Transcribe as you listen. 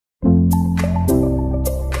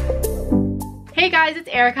Hey guys, it's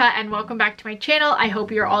Erica and welcome back to my channel. I hope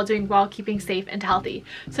you're all doing well, keeping safe and healthy.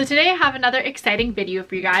 So today I have another exciting video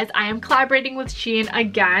for you guys. I am collaborating with SHEIN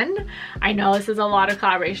again. I know this is a lot of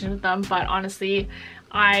collaboration with them, but honestly,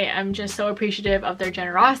 I am just so appreciative of their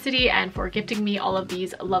generosity and for gifting me all of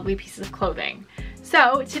these lovely pieces of clothing.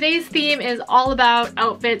 So today's theme is all about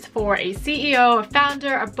outfits for a CEO, a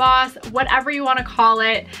founder, a boss, whatever you want to call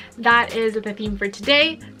it. That is the theme for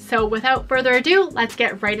today. So without further ado, let's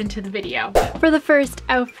get right into the video. For the first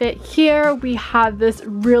outfit here, we have this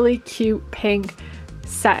really cute pink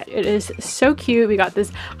set. It is so cute. We got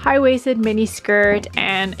this high-waisted mini skirt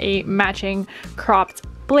and a matching cropped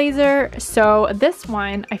blazer. So this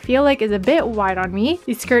one I feel like is a bit wide on me.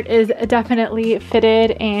 The skirt is definitely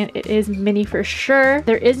fitted and it is mini for sure.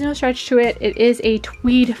 There is no stretch to it. It is a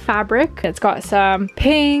tweed fabric. It's got some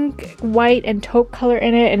pink, white, and taupe color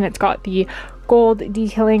in it, and it's got the gold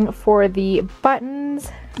detailing for the buttons.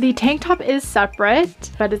 The tank top is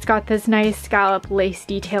separate, but it's got this nice scallop lace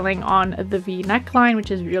detailing on the V neckline,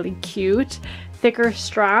 which is really cute. Thicker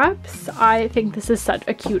straps. I think this is such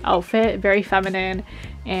a cute outfit, very feminine,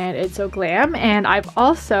 and it's so glam. And I've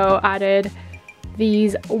also added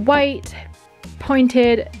these white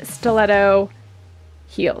pointed stiletto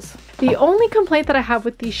heels. The only complaint that I have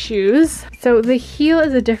with these shoes, so the heel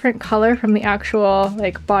is a different color from the actual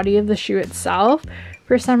like body of the shoe itself.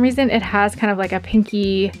 For some reason it has kind of like a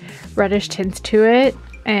pinky reddish tint to it,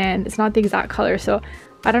 and it's not the exact color, so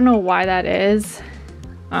I don't know why that is.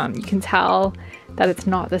 You can tell that it's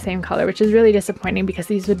not the same color, which is really disappointing because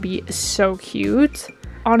these would be so cute.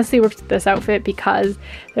 Honestly works with this outfit because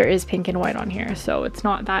there is pink and white on here, so it's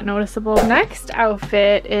not that noticeable. Next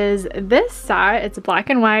outfit is this set. It's black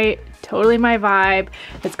and white, totally my vibe.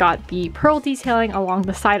 It's got the pearl detailing along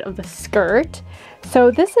the side of the skirt.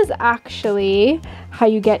 So this is actually how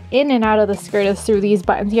you get in and out of the skirt, is through these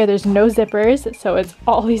buttons here. There's no zippers, so it's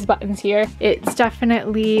all these buttons here. It's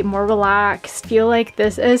definitely more relaxed. Feel like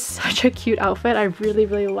this is such a cute outfit. I really,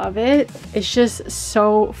 really love it. It's just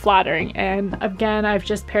so flattering. And again, I've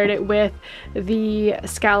just paired it with the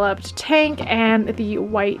scalloped tank and the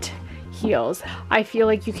white heels. I feel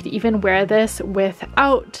like you could even wear this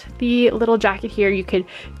without the little jacket here. You could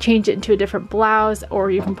change it into a different blouse,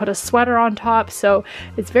 or you can put a sweater on top. So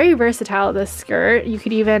it's very versatile, this skirt. You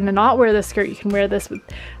could even not wear the skirt. You can wear this with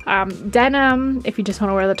denim if you just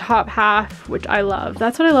want to wear the top half, which I love.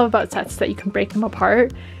 That's what I love about sets, that you can break them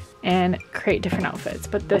apart and create different outfits.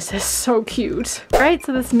 But this is so cute. All right,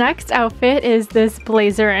 so this next outfit is this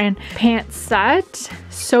blazer and pants set.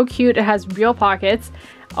 So cute. It has real pockets.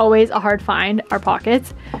 Always a hard find, our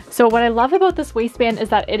pockets. So what I love about this waistband is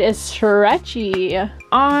that it is stretchy.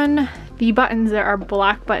 On the buttons, there are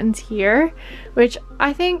black buttons here, which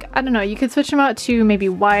I think, I don't know, you could switch them out to maybe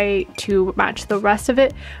white to match the rest of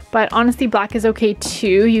it, but honestly black is okay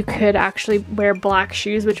too. You could actually wear black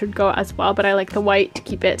shoes, which would go as well, but I like the white to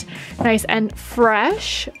keep it nice and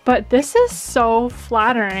fresh. But this is so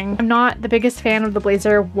flattering. I'm not the biggest fan of the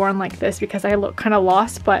blazer worn like this because I look kind of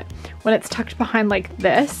lost, but when it's tucked behind like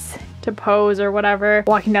this to pose or whatever,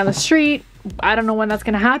 walking down the street, I don't know when that's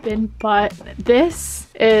gonna happen, but this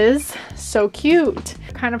is so cute.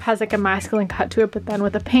 Kind of has like a masculine cut to it, but then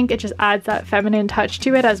with the pink it just adds that feminine touch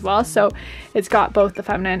to it as well. So it's got both the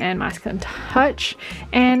feminine and masculine touch.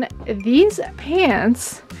 And these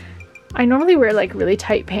pants, I normally wear like really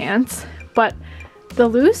tight pants, but the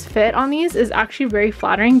loose fit on these is actually very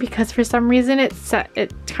flattering because for some reason it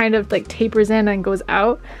kind of like tapers in and goes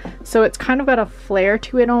out, so it's kind of got a flare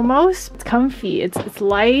to it almost. It's comfy, it's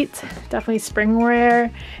light, definitely spring wear.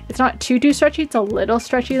 It's not too stretchy. It's a little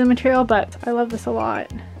stretchy, the material, but I love this a lot.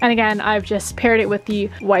 And again, I've just paired it with the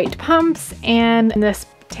white pumps and this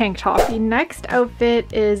tank top. The next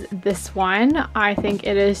outfit is this one. I think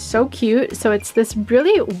it is so cute. So it's this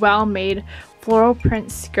really well made floral print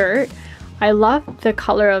skirt. I love the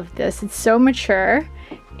color of this. It's so mature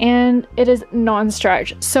and it is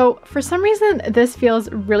non-stretch. So for some reason this feels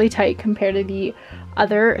really tight compared to the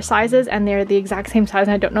other sizes, and they're the exact same size.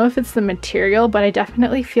 And I don't know if it's the material, but I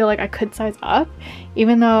definitely feel like I could size up,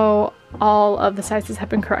 even though all of the sizes have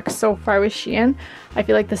been correct so far with SHEIN. I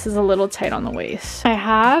feel like this is a little tight on the waist. I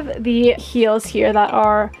have the heels here that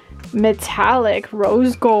are metallic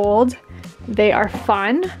rose gold. They are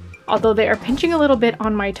fun. Although they are pinching a little bit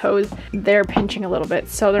on my toes, they're pinching a little bit,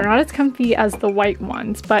 so they're not as comfy as the white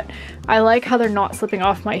ones, but I like how they're not slipping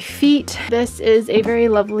off my feet. This is a very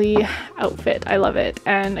lovely outfit. I love it.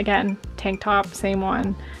 And again, tank top, same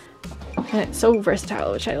one. And it's so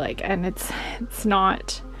versatile, which I like, and it's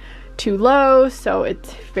not too low, so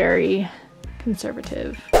it's very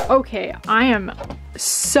conservative. Okay, I am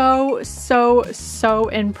so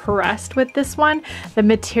impressed with this one. The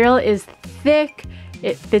material is thick,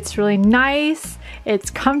 it fits really nice,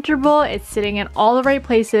 it's comfortable, it's sitting in all the right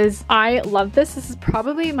places. I love this. This is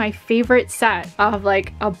probably my favorite set of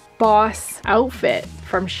like a boss outfit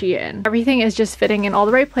from SHEIN. Everything is just fitting in all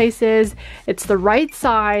the right places. It's the right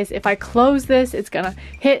size. If I close this, it's gonna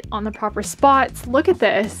hit on the proper spots. Look at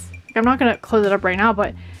this. I'm not gonna close it up right now,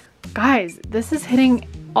 but guys, this is hitting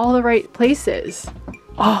all the right places.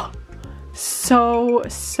 Oh,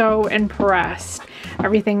 so impressed.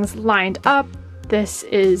 Everything's lined up. This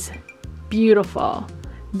is beautiful.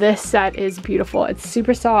 This set is beautiful. It's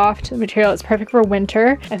super soft. The material is perfect for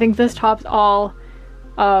winter. I think this tops all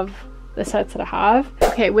of the sets that I have.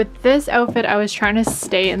 Okay, with this outfit, I was trying to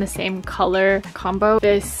stay in the same color combo.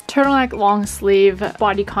 This turtleneck long sleeve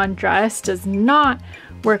bodycon dress does not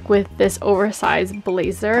work with this oversized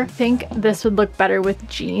blazer. I think this would look better with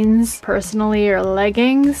jeans personally, or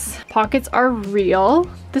leggings. Pockets are real.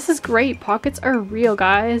 This is great. Pockets are real,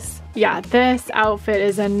 guys. Yeah, this outfit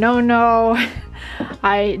is a no-no.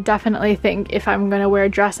 I definitely think if I'm gonna wear a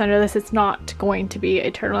dress under this, it's not going to be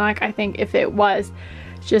a turtleneck. I think if it was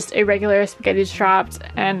just a regular spaghetti strapped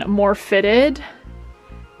and more fitted,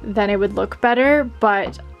 then it would look better,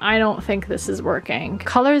 but I don't think this is working.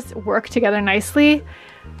 Colors work together nicely,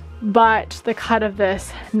 but the cut of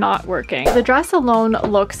this not working. The dress alone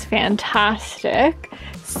looks fantastic.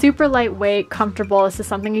 Super lightweight, comfortable. This is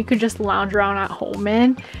something you could just lounge around at home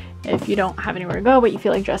in if you don't have anywhere to go, but you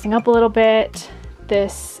feel like dressing up a little bit.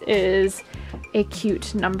 This is a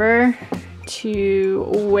cute number to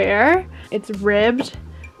wear. It's ribbed,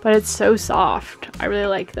 but it's so soft. I really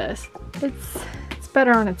like this. It's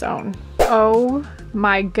better on its own. Oh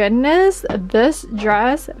my goodness, this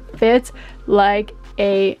dress fits like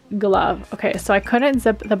a glove. Okay, so I couldn't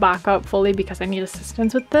zip the back up fully because I need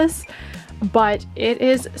assistance with this, but it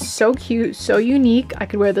is so cute, so unique. I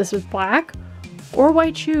could wear this with black or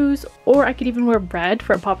white shoes, or I could even wear red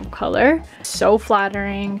for a pop of color. So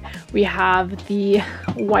flattering. We have the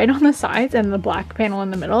white on the sides and the black panel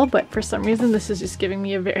in the middle, but for some reason this is just giving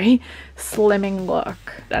me a very slimming look.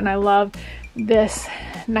 And I love this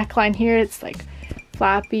neckline here. It's like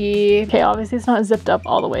flappy. Okay, obviously it's not zipped up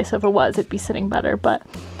all the way, so if it was, it'd be sitting better, but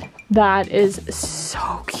that is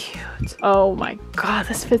so cute. Oh my god,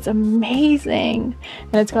 this fits amazing.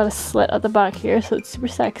 And it's got a slit at the back here, so it's super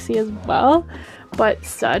sexy as well, but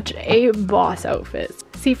such a boss outfit.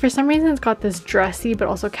 See, for some reason it's got this dressy but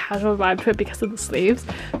also casual vibe to it because of the sleeves.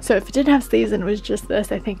 So if it didn't have sleeves and it was just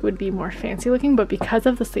this, I think it would be more fancy looking, but because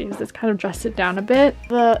of the sleeves, it's kind of dressed it down a bit.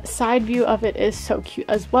 The side view of it is so cute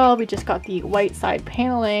as well. We just got the white side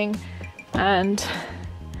paneling, and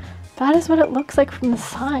that is what it looks like from the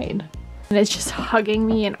side. And it's just hugging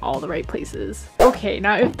me in all the right places. Okay,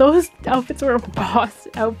 now if those outfits were boss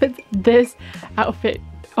outfits, this outfit,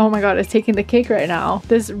 oh my god, it's taking the cake right now.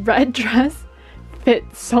 This red dress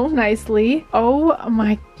fits so nicely. Oh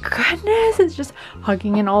my goodness, it's just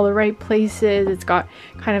hugging in all the right places. It's got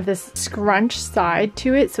kind of this scrunch side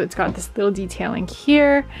to it, so it's got this little detailing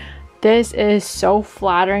here. This is so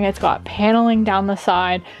flattering. It's got paneling down the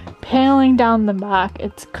side, paneling down the back.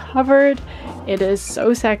 It's covered. It is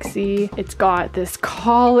so sexy. It's got this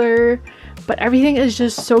collar, but everything is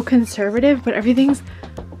just so conservative, but everything's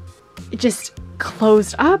just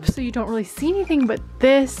closed up so you don't really see anything, but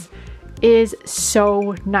this is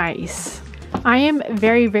so nice. I am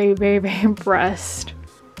very impressed.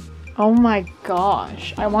 Oh my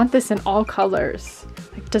gosh, I want this in all colors.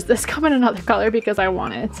 Like, does this come in another color? Because I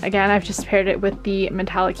want it. Again, I've just paired it with the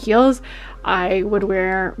metallic heels. I would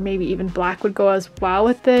wear, maybe even black would go as well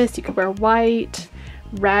with this. You could wear white,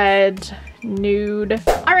 red, nude.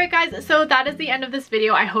 All right guys, so that is the end of this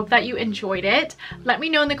video. I hope that you enjoyed it. Let me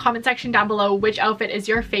know in the comment section down below which outfit is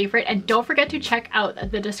your favorite, and don't forget to check out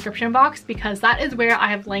the description box because that is where I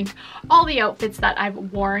have linked all the outfits that I've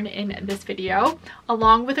worn in this video,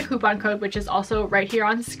 along with a coupon code, which is also right here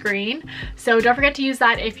on screen. So don't forget to use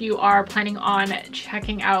that if you are planning on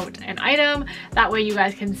checking out an item. That way you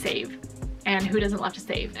guys can save. And who doesn't love to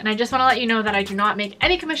save? And I just want to let you know that I do not make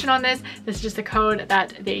any commission on this. This is just a code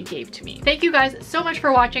that they gave to me. Thank you guys so much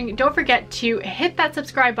for watching. Don't forget to hit that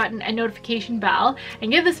subscribe button and notification bell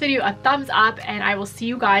and give this video a thumbs up, and I will see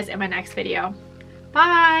you guys in my next video.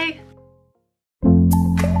 Bye!